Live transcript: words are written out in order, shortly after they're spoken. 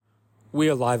We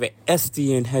are live at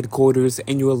SDN headquarters,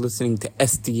 and you are listening to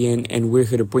SDN, and we're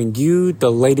here to bring you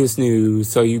the latest news.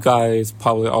 So you guys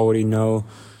probably already know,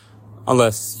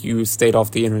 unless you stayed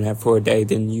off the internet for a day,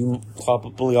 then you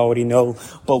probably already know.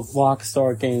 But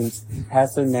Rockstar Games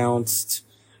has announced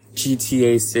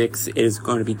GTA 6 is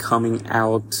going to be coming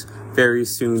out very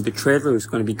soon. The trailer is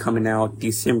going to be coming out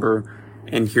December,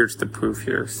 and here's the proof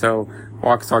here. So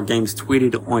Rockstar Games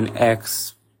tweeted on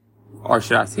X, or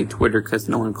should I say Twitter, because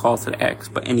no one calls it X.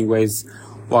 But anyways,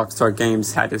 Rockstar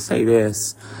Games had to say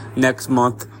this. Next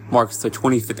month marks the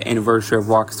 25th anniversary of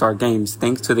Rockstar Games.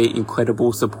 Thanks to the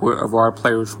incredible support of our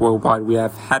players worldwide, we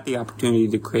have had the opportunity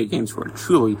to create games we're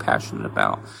truly passionate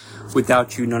about.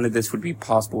 Without you, none of this would be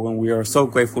possible, and we are so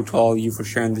grateful to all of you for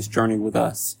sharing this journey with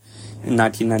us. In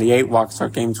 1998,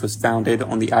 Rockstar Games was founded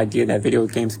on the idea that video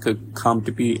games could come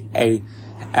to be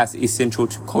as essential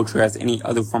to culture as any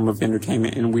other form of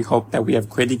entertainment, and we hope that we have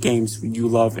created games you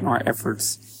love in our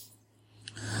efforts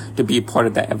to be a part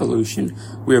of that evolution.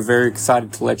 We are very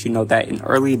excited to let you know that in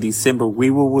early December, we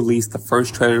will release the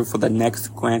first trailer for the next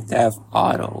Grand Theft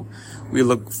Auto. We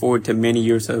look forward to many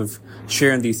years of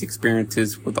sharing these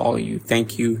experiences with all of you.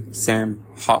 Thank you, Sam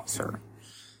Hopser.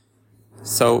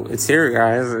 So, it's here,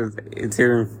 guys. It's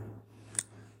here.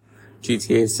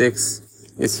 GTA 6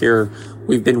 is here.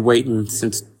 We've been waiting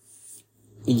since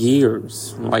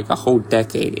years, like a whole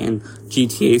decade, and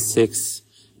GTA 6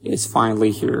 is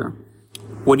finally here.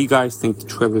 What do you guys think the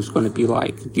trailer is going to be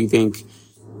like? Do you think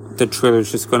the trailer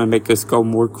is just going to make us go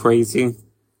more crazy?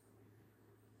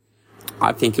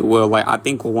 I think it will. I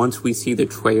think once we see the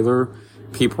trailer,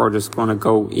 people are just going to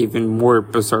go even more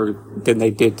berserk than they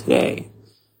did today.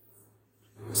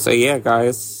 So yeah,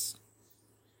 guys,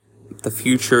 the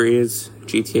future is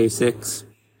GTA 6.